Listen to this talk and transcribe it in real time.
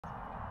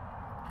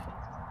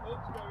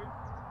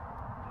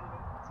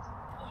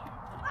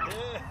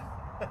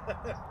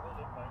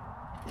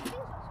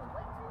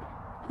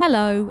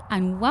Hello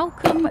and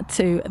welcome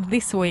to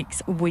this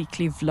week's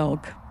weekly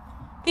vlog.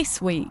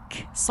 This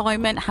week,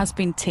 Simon has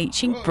been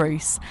teaching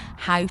Bruce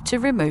how to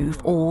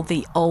remove all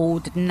the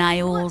old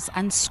nails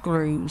and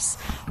screws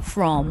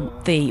from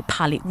the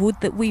pallet wood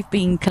that we've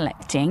been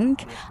collecting,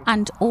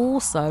 and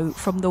also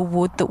from the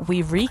wood that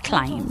we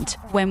reclaimed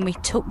when we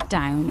took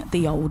down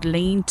the old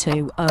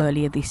lean-to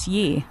earlier this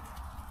year.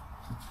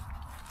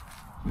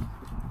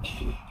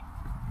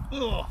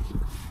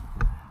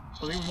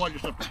 I think we might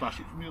just have to bash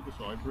it from the other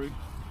side, Bruce.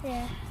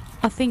 Yeah.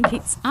 I think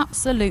it's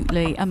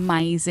absolutely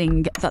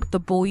amazing that the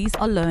boys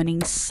are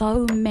learning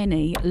so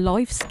many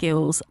life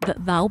skills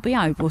that they'll be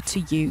able to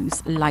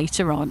use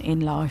later on in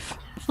life.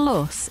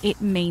 Plus,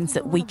 it means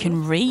that we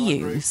can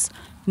reuse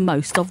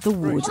most of the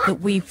wood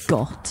that we've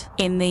got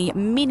in the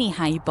mini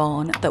hay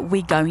barn that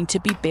we're going to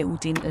be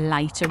building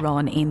later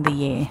on in the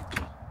year.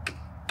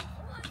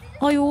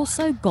 I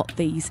also got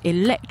these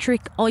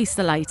electric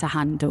isolator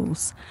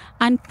handles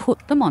and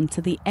put them onto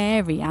the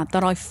area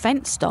that I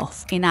fenced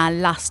off in our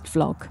last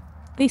vlog.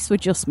 This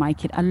would just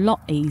make it a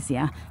lot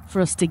easier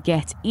for us to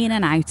get in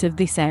and out of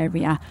this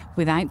area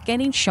without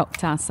getting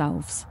shocked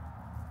ourselves.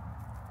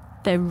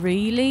 They're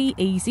really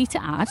easy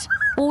to add.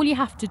 All you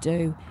have to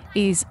do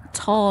is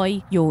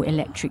tie your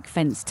electric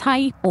fence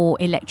tape, or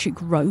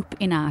electric rope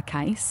in our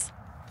case,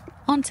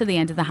 onto the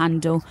end of the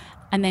handle,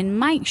 and then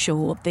make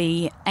sure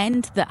the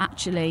end that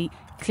actually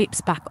clips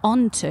back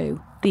onto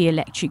the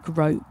electric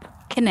rope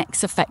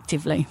connects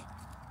effectively.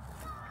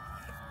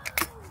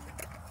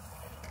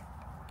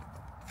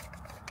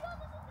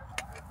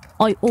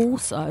 I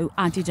also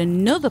added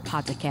another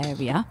paddock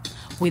area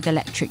with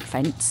electric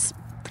fence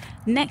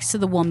next to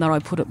the one that I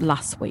put up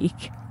last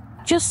week,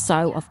 just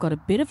so I've got a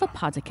bit of a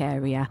paddock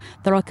area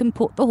that I can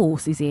put the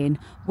horses in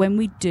when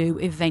we do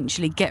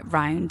eventually get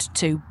round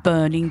to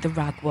burning the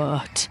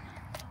ragwort.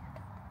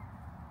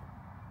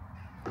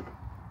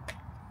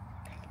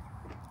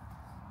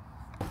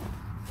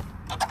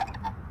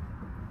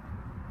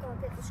 I'll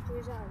get the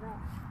screws out of that.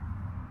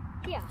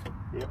 Yeah.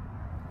 Yep.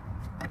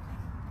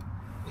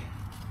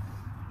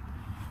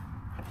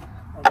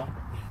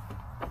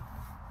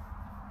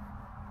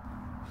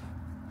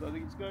 I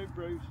think it's going,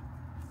 Bruce.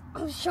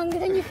 I'm stronger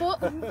than your foot.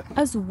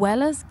 As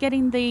well as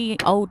getting the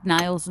old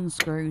nails and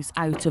screws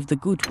out of the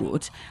good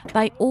wood,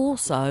 they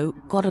also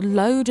got a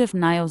load of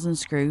nails and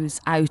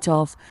screws out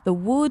of the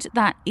wood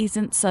that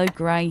isn't so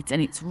great,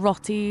 and it's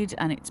rotted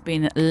and it's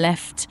been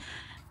left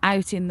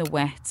out in the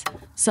wet,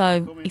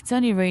 so it's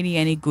only really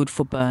any good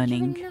for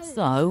burning.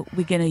 So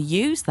we're going to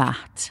use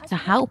that to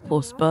help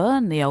us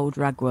burn the old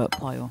ragwort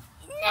pile.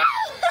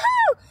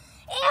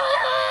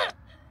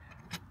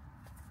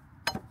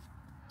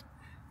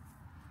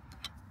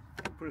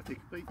 Put a thick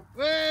beat.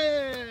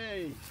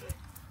 Way!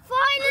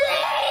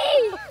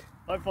 Finally!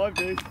 High five,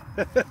 dude.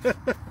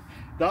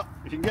 That,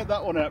 if you can get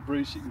that one out,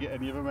 Bruce, you can get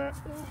any of them out.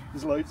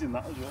 There's loads in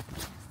that as well.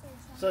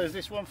 So is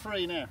this one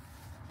free now?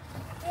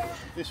 Yeah.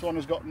 This one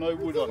has got no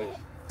wood on it.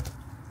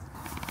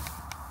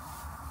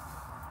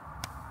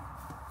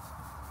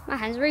 My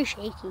hand's very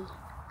shaky.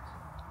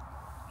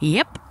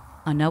 Yep,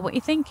 I know what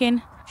you're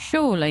thinking.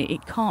 Surely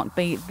it can't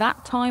be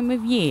that time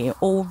of year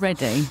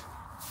already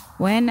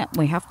when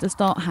we have to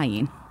start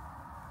haying.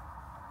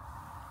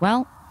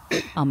 Well,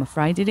 I'm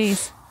afraid it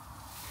is.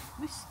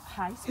 This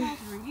hay smells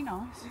really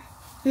nice.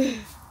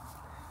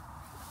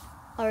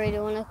 I really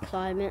want to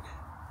climb it.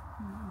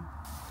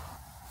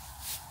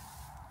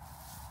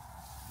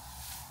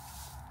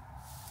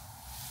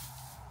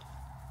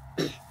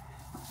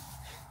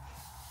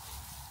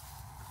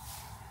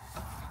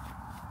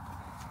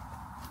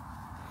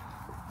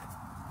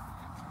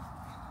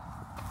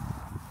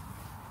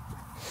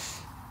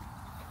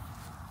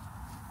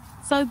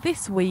 So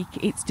this week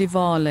it's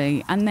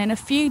Diwali, and then a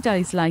few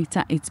days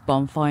later it's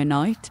bonfire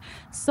night.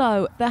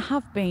 So there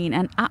have been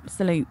an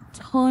absolute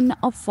ton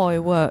of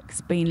fireworks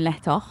being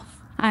let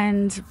off.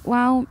 And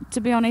well, to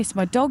be honest,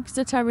 my dogs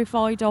are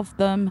terrified of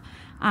them,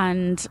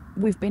 and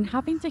we've been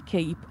having to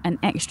keep an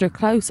extra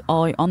close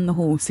eye on the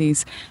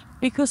horses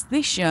because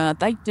this year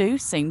they do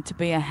seem to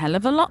be a hell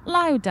of a lot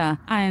louder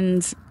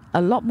and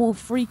a lot more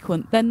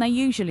frequent than they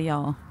usually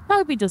are.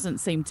 Toby doesn't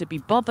seem to be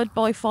bothered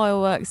by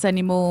fireworks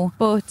anymore,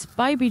 but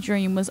Baby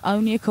Dream was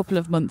only a couple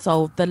of months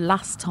old the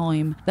last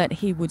time that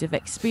he would have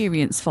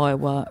experienced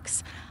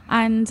fireworks,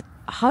 and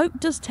Hope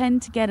does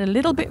tend to get a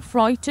little bit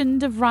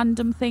frightened of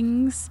random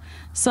things,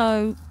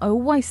 so I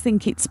always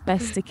think it's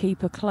best to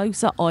keep a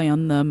closer eye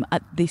on them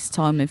at this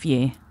time of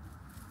year.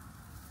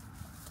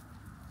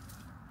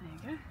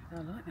 There you go,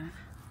 I like that.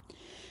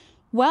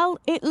 Well,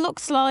 it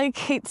looks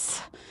like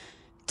it's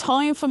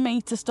time for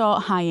me to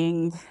start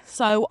haying,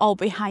 so I'll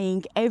be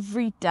haying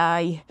every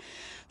day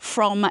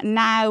from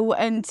now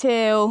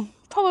until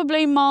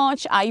probably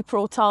March,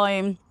 April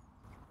time.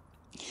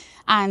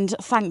 And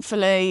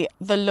thankfully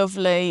the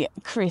lovely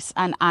Chris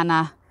and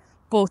Anna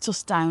brought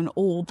us down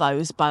all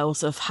those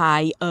bales of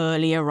hay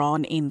earlier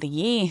on in the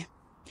year.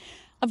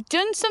 I've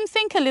done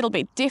something a little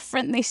bit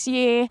different this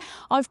year.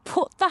 I've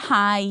put the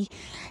hay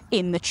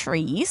in the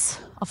trees.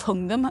 I've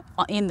hung them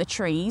in the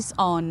trees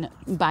on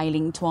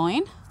baling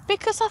twine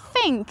because I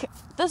think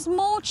there's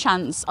more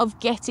chance of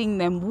getting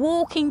them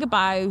walking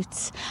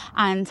about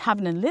and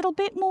having a little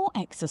bit more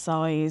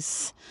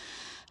exercise.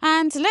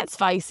 And let's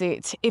face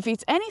it, if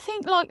it's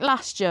anything like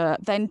last year,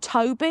 then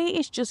Toby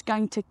is just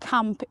going to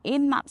camp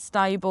in that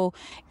stable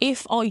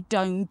if I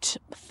don't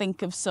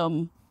think of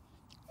some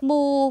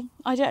more,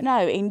 I don't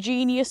know,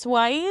 ingenious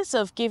ways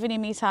of giving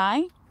him his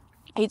hay.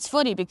 It's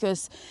funny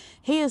because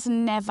he has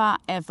never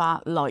ever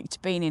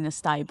liked being in a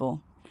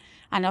stable,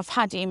 and I've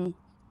had him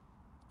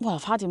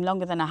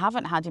longer than I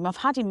haven't had him. I've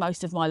had him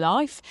most of my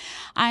life,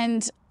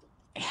 and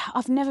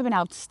I've never been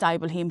able to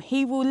stable him.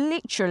 He will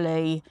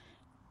literally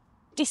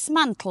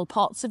dismantle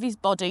parts of his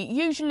body,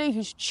 usually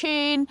his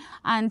chin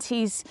and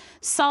his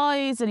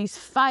sides and his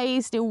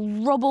face. He'll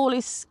rub all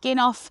his skin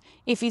off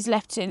if he's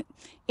left in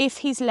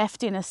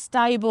a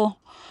stable.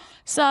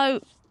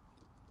 So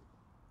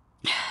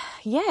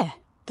yeah,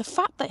 the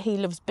fact that he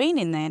loves being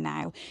in there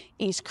now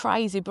is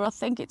crazy, but I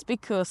think it's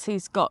because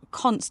he's got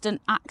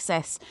constant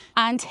access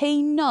and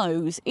he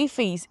knows if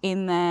he's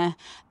in there,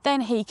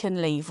 then he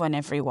can leave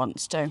whenever he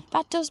wants to.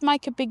 That does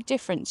make a big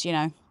difference, you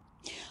know.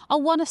 I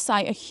want to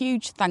say a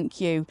huge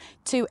thank you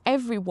to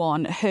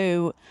everyone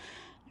who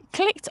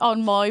clicked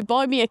on my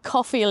Buy Me a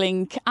Coffee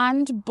link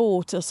and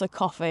bought us a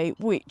coffee,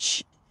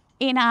 which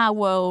in our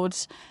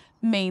world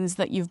means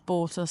that you've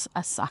bought us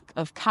a sack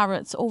of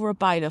carrots or a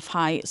bale of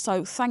hay.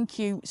 So thank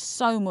you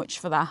so much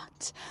for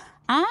that.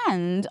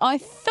 And I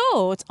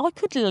thought I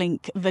could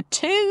link the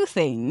two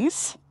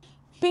things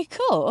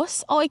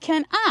because I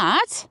can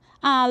add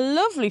our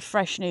lovely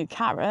fresh new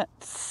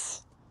carrots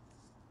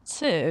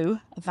to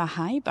the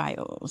hay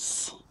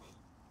bales.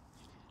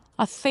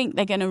 I think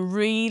they're going to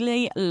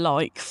really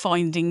like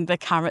finding the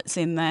carrots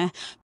in there.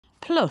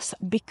 Plus,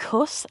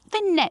 because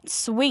the net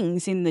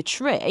swings in the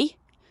tree,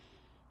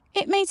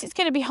 it means it's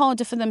going to be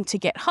harder for them to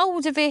get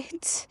hold of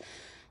it,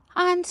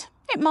 and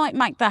it might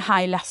make the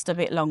hay last a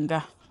bit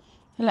longer.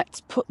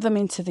 Let's put them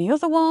into the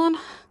other one.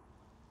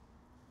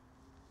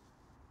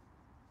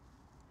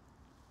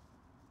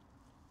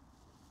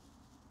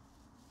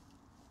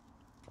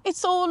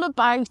 It's all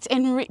about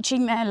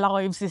enriching their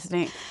lives, isn't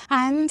it?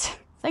 And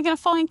they're going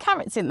to find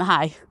carrots in the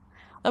hay.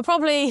 They'll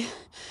probably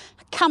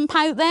camp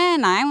out there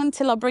now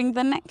until I bring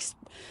the next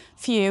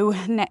few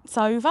nets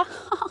over.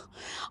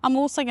 I'm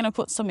also going to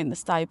put some in the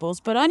stables,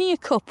 but only a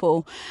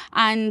couple.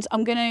 And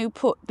I'm going to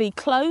put the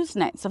closed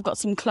nets. I've got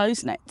some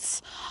closed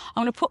nets.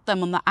 I'm going to put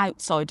them on the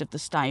outside of the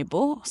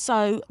stable,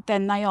 so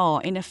then they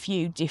are in a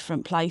few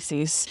different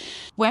places.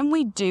 When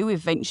we do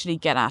eventually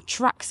get our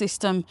track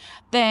system,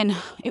 then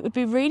it would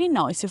be really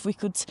nice if we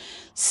could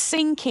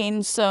sink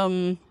in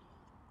some,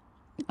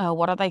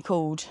 what are they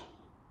called?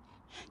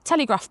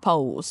 Telegraph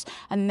poles,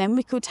 and then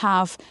we could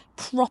have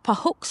proper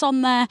hooks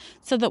on there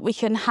so that we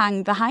can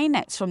hang the hay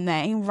nets from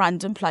there in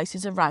random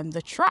places around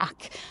the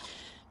track.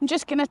 I'm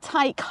just going to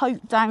take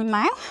Hope down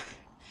now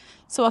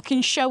so I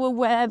can show her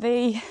where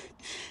the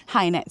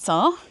hay nets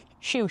are.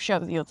 She'll show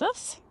the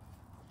others.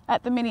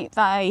 At the minute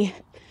they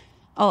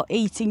are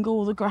eating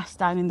all the grass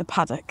down in the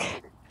paddock.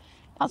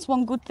 That's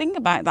one good thing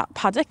about that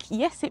paddock.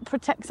 Yes, it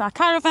protects our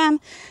caravan,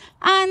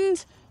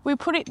 and we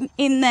put it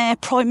in there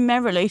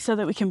primarily so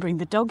that we can bring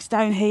the dogs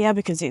down here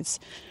because it's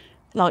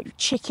like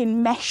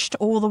chicken meshed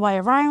all the way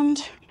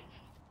around.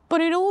 But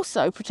it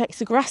also protects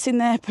the grass in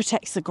there,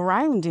 protects the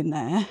ground in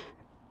there.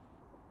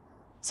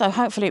 So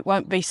hopefully it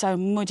won't be so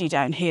muddy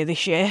down here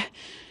this year.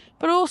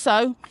 But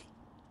also,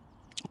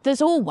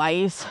 there's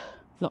always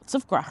lots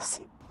of grass.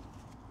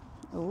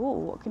 Oh,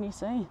 what can you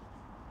see?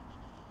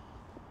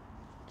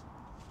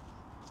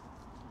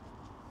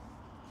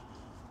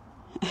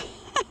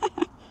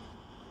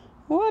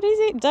 What is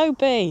it,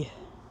 Dopey?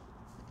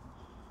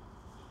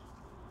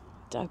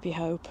 Dopey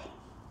Hope.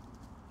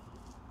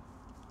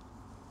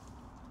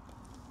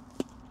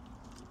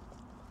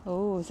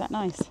 Oh, is that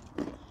nice?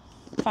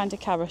 Found a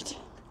carrot.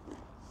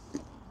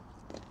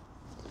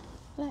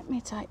 Let me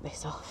take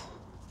this off.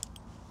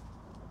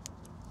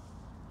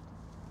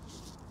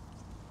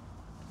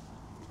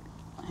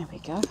 There we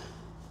go.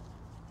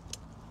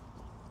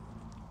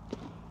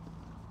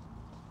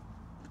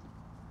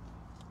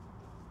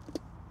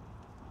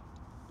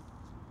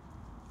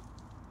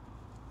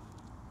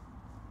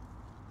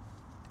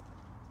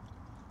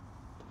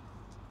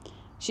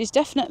 She's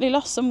definitely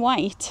lost some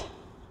weight.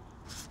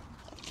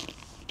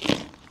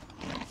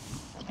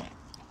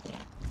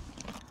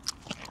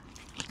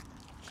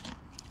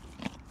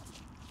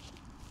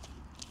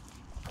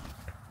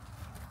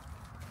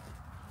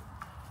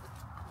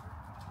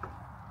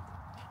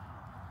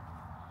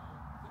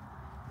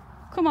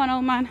 Come on,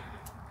 old man.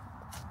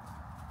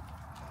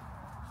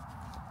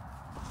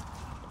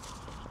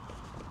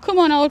 Come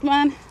on, old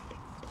man.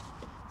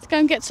 Let's go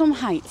and get some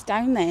hay. It's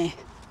down there.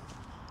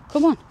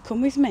 Come on,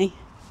 come with me.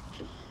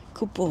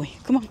 Good boy.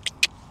 Come on.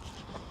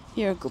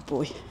 You're a good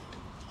boy.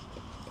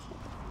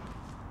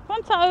 Come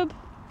on, Tobe.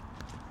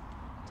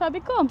 Toby,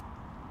 come.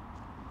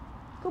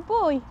 Good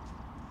boy.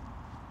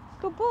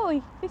 Good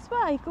boy. This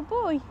way. Good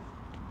boy.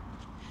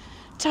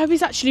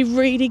 Toby's actually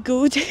really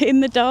good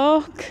in the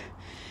dark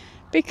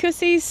because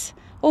he's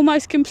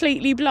almost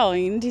completely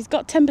blind. He's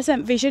got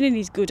 10% vision in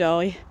his good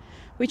eye,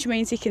 which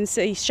means he can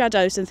see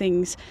shadows and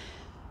things.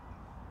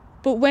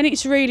 But when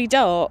it's really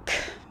dark,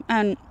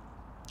 and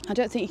I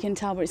don't think you can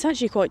tell, but it's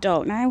actually quite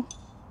dark now,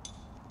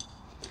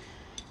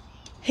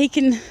 he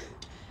can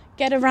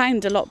get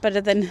around a lot better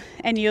than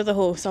any other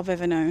horse I've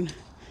ever known.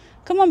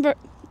 Come on,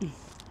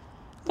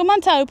 come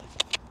on, Tobe.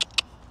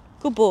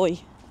 Good boy.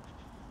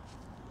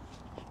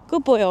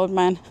 Good boy, old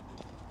man.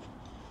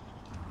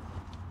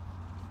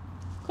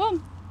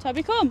 Come,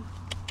 Toby, come.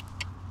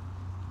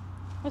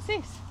 What's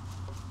this?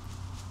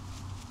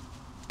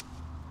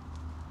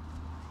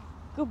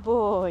 Good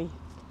boy.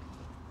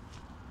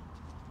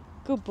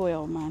 Good boy,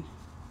 old man.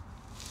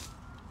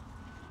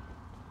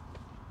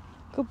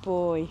 Good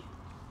boy.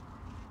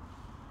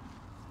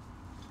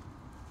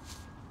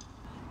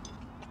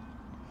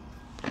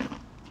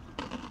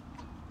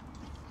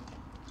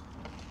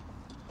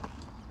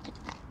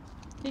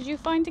 Did you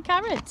find a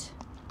carrot?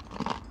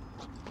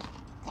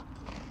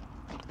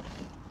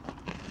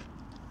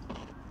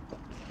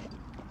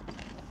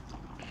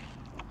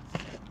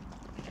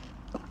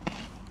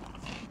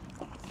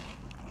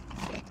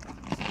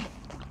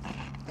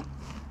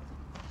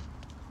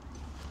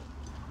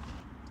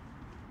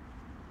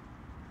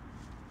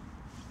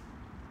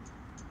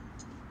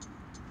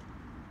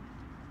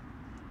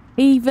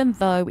 Even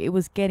though it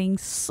was getting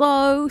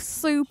so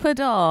super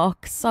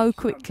dark so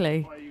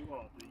quickly,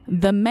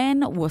 the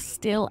men were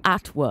still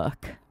at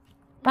work.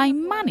 They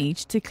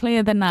managed to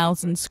clear the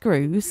nails and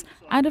screws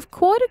out of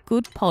quite a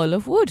good pile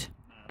of wood.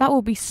 That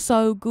will be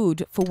so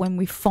good for when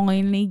we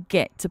finally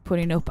get to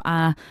putting up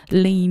our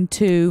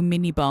lean-to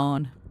mini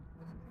barn.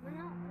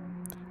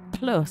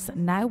 Plus,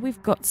 now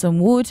we've got some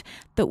wood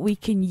that we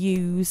can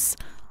use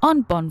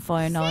on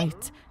bonfire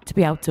night to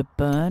be able to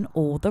burn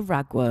all the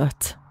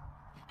ragwort.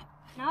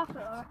 Now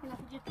I reckon I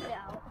could just put it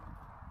out.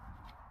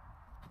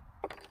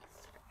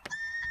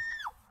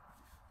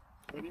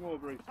 Any more,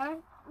 Bruce?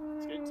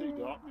 It's getting too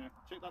dark now.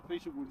 Check that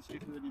piece of wood and see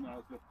if there's any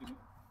nails left in it.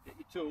 Get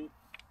your tool.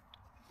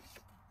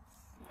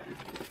 You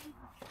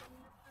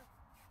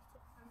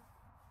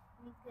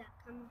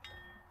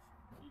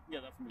can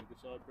get that from the other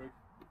side, Bruce.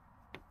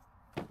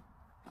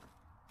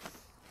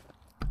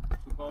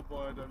 The barbed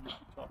wire down the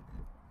top.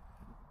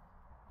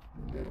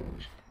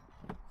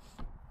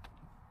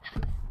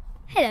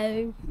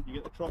 Hello. You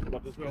get the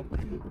tripod as well.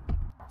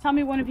 Tell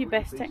me one of your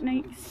best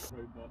techniques.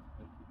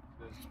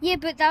 Yeah,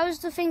 but that was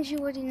the things you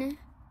already knew.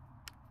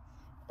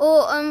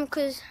 Or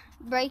because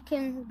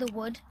breaking the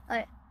wood,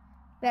 we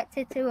had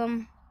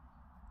to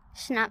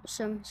snap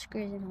some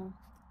screws in half.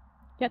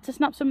 You had to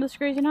snap some of the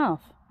screws in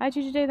half. How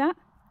did you do that?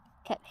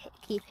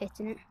 Keep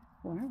hitting it.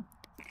 Wow.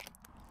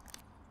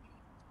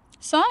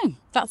 So,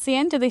 that's the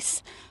end of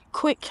this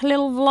quick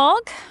little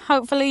vlog.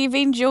 Hopefully you've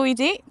enjoyed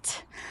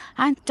it.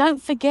 And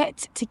don't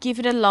forget to give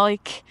it a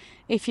like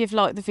if you've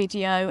liked the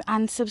video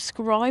and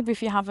subscribe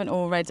if you haven't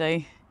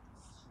already.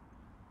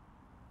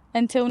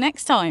 Until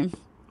next time,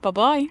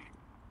 bye-bye.